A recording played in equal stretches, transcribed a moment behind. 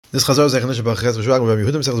This Chazar is Echanish Bava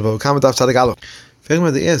Yehudim says about Kamma Daf Tzadik Aleph.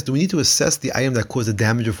 They ask, do we need to assess the item that caused the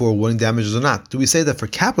damage before awarding damages or not? Do we say that for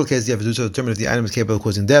capital cases you have to do so to determine if the item is capable of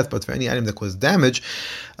causing death, but for any item that causes damage,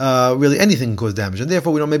 really anything can cause damage, and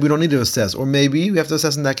therefore maybe we don't need to assess, or maybe we have to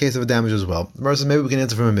assess in that case of a damage as well. The Gemara says maybe we can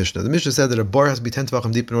answer from a Mishnah. The Mishnah said that a bar has to be 10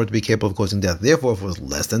 tefachim deep in order to be capable of causing death. Therefore, if it was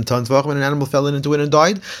less than 10 tefachim and an animal fell into it and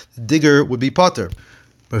died, the digger would be potter.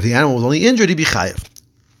 But if the animal was only injured, he'd be chayiv.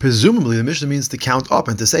 Presumably, the Mishnah means to count up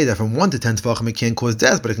and to say that from 1 to 10 tefachim it can't cause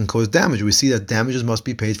death, but it can cause damage. We see that damages must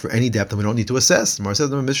be paid for any depth, and we don't need to assess. Mar says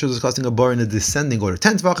the Mishnah is discussing a bar in a descending order.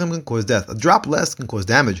 10 tefachim can cause death. A drop less can cause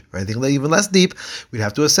damage. For anything even less deep, we'd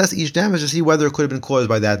have to assess each damage to see whether it could have been caused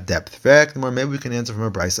by that depth. In fact, maybe we can answer from a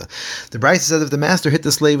brisa. The brisa says if the master hit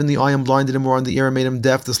the slave in the eye and blinded him, or on the ear and made him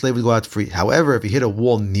deaf, the slave would go out free. However, if he hit a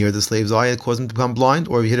wall near the slave's eye and caused him to become blind,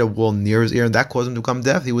 or if he hit a wall near his ear and that caused him to become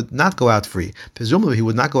deaf, he would not go out free. Presumably, he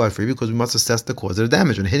would not go out free because we must assess the cause of the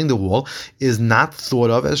damage, and hitting the wall is not thought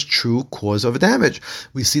of as true cause of damage.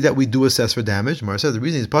 We see that we do assess for damage. Mar says the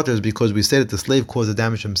reason he's potter is because we say that the slave caused the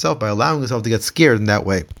damage himself by allowing himself to get scared in that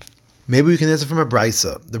way. Maybe we can answer from a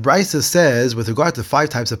brisa. The brisa says, with regard to 5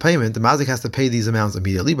 types of payment, the mazik has to pay these amounts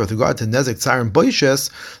immediately. But with regard to nezek, tsar, and boishes,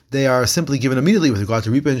 they are simply given immediately. With regard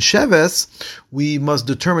to ripa and sheves, we must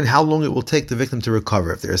determine how long it will take the victim to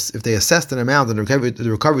recover. If they assessed an amount and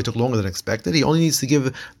the recovery took longer than expected, he only needs to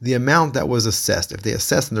give the amount that was assessed. If they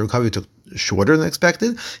assessed and the recovery took shorter than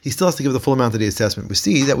expected, he still has to give the full amount of the assessment. We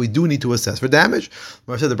see that we do need to assess for damage.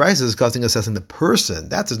 When I said the brisa is discussing assessing the person,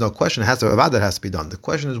 there's no question. That has to be done. The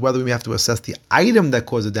question is whether we have to assess the item that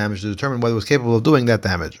caused the damage to determine whether it was capable of doing that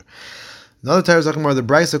damage. Another Torah Gemara, the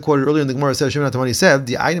brisa quoted earlier in the Gemara says, Shimon HaTamani said,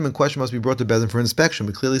 the item in question must be brought to Bezdin for inspection.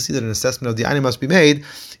 We clearly see that an assessment of the item must be made,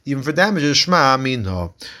 even for damages. Shema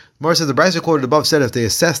Minho. Gemara says the brisa quoted above said if they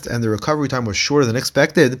assessed and the recovery time was shorter than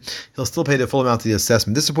expected, he'll still pay the full amount of the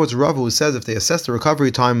assessment. This supports Rava, who says if they assessed the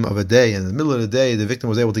recovery time of a day and in the middle of the day the victim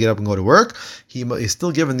was able to get up and go to work, he's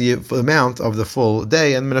still given the amount of the full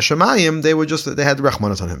day. And Minashamayim, they had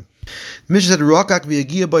rachmanos on him. Mishnah said Rakak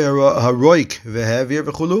v'yagia by haroik v'havir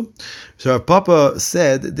v'chulu. So our Papa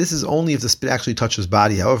said this is only if the spit actually touched his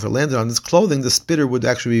body. However, if it landed on his clothing, the spitter would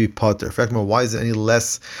actually be potter. In fact, why is it any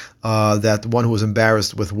less that one who was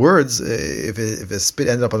embarrassed with words, if a spit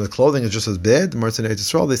ended up on the clothing, is just as bad? They said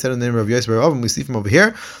in the name of Yosef Rav, and we see from over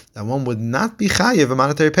here that one would not be chayiv a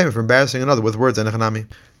monetary payment for embarrassing another with words and echanami.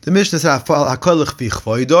 The Mishnah said, in fact, the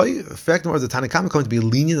Tana Kamma coming to be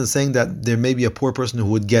lenient in saying that there may be a poor person who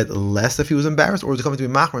would get less if he was embarrassed, or is it coming to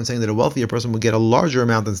be machmer and saying that a wealthier person would get a larger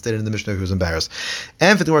amount than stated in the Mishnah if he was embarrassed?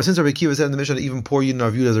 And for the Gemara, since Rabbi Akiva said in the Mishnah that even poor Yidden are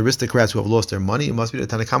viewed as aristocrats who have lost their money, it must be that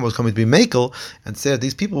Tana Kamma was coming to be makel and say that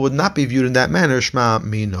these people would not be viewed in that manner. Shema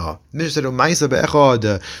Mina. The Mishnah said, how could Rabbi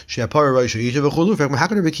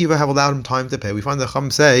Akiva have allowed him time to pay? We find that Chum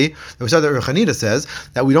say, we said that Rechanida says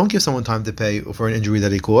that we don't give someone time to pay for an injury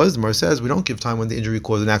that he caused. The Gemara says we don't give time when the injury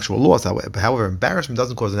caused an actual loss. However, embarrassment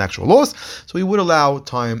doesn't cause an actual loss, so we would allow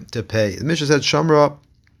time to pay. The Mishnah said, Shamra,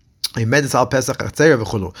 in fact,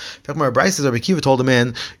 my Bryce says Rabbi Akiva told a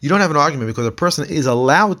man, you don't have an argument because a person is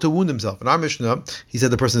allowed to wound himself. In our Mishnah, he said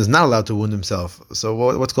the person is not allowed to wound himself. So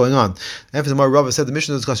what's going on? And for the Rava said the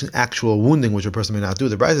Mishnah is discussing actual wounding, which a person may not do.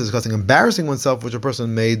 The Bryce is discussing embarrassing oneself, which a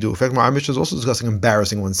person may do. In fact, our Mishnah is also discussing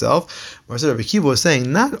embarrassing oneself. Where I said Rabbi Akiva was saying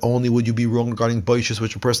not only would you be wrong regarding boishes,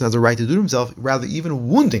 which a person has a right to do to himself, rather even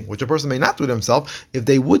wounding, which a person may not do to himself. If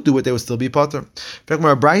they would do it, they would still be potter. In fact,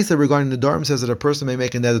 our Bryce regarding the Dharm says that a person may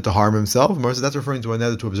make a nether to harm himself. That's referring to a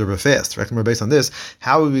nether to observe a fast. Based on this,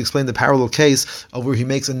 how would we explain the parallel case of where he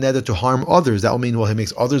makes a nether to harm others? That will mean, he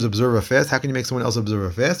makes others observe a fast. How can you make someone else observe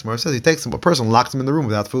a fast? Mar says he takes a person, locks him in the room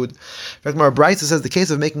without food. In fact, Mar Brisa says the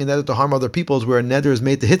case of making a nether to harm other people is where a nether is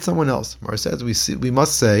made to hit someone else. Mar says we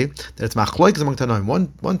must say that it's machloikes among Tanaim.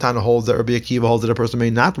 One Tana holds that Rabbi Akiva holds that a person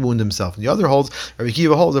may not wound himself, and the other holds Rabbi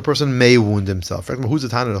Akiva holds that a person may wound himself. In fact, who's the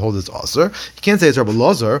Tana that holds it's aser? You can't say it's Rabbi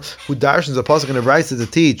Lazar who darshans a pasuk in a Brisa to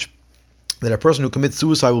teach that a person who commits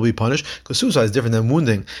suicide will be punished, because suicide is different than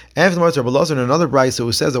wounding. And if the Rabbi Lazar in another brisa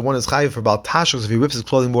who says that one is chayiv for about tashos if he rips his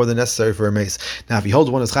clothing more than necessary for a mace. Now, if he holds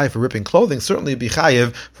one is chayiv for ripping clothing, certainly it'd be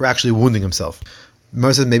chayiv for actually wounding himself.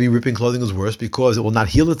 Gemara says maybe ripping clothing is worse because it will not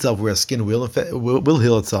heal itself, whereas skin will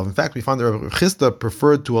heal itself. In fact, we find that Rabbi Chisda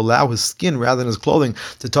preferred to allow his skin rather than his clothing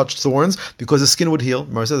to touch thorns because his skin would heal.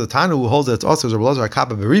 Gemara says the Tana who holds that it's also Rabbi Lazar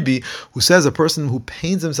Akapa Beribi, who says a person who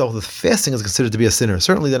pains himself with fasting is considered to be a sinner.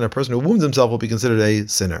 Certainly, then a person who wounds himself will be considered a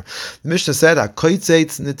sinner. The Mishnah said,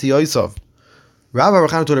 Rav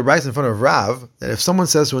Arachana taught a brayso in front of Rav that if someone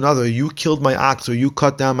says to another, "You killed my ox," or "You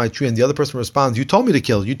cut down my tree," and the other person responds, "You told me to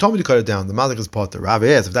kill. You told me to cut it down," the mazik is potter. Rav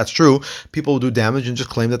asks, if that's true, people will do damage and just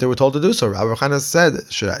claim that they were told to do so. Rav Arachana said,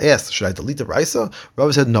 "Should I delete the brayso?"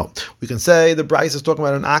 Rav said, "No. We can say the brayso is talking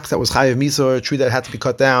about an ox that was chayav misa, or a tree that had to be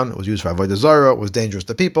cut down. It was used for avodah zarah. It was dangerous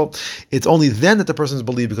to people. It's only then that the person is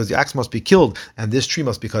believed because the ox must be killed and this tree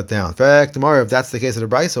must be cut down." In fact, Gemara, if that's the case of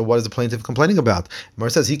the brayso, what is the plaintiff complaining about? Gemara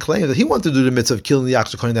says he claims that he wanted to do the mitzvah of killing the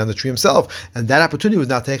ox or cutting down the tree himself, and that opportunity was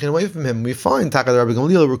not taken away from him. We find Taka Rabbi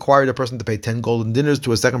Gamliel required a person to pay 10 golden dinners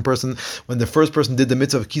to a second person when the first person did the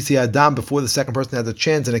mitzvah of Kisi Adam before the second person had the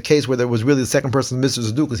chance, in a case where there was really the second person's mitzvah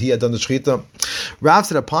to do because he had done the shechita. Rav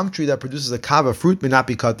said a palm tree that produces a kava fruit may not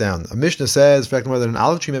be cut down. A Mishnah says, in fact, whether an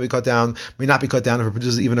olive tree may not be cut down if it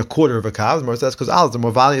produces even a quarter of a kav. That's because olives are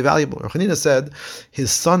more valuable. Chanina said his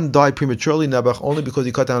son died prematurely, Nebuch, only because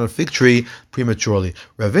he cut down a fig tree prematurely.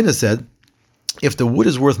 Ravina said, if the wood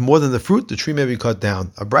is worth more than the fruit, the tree may be cut down.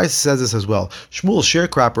 A brayso says this as well. Shmuel's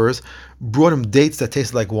sharecroppers brought him dates that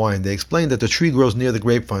tasted like wine. They explained that the tree grows near the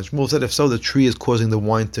grapevine. Shmuel said, if so, the tree is causing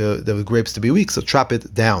the grapes to be weak, so chop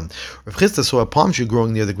it down. Rav Chisda saw a palm tree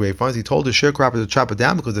growing near the grapevines. He told the sharecropper to chop it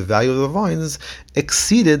down because the value of the vines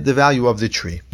exceeded the value of the tree.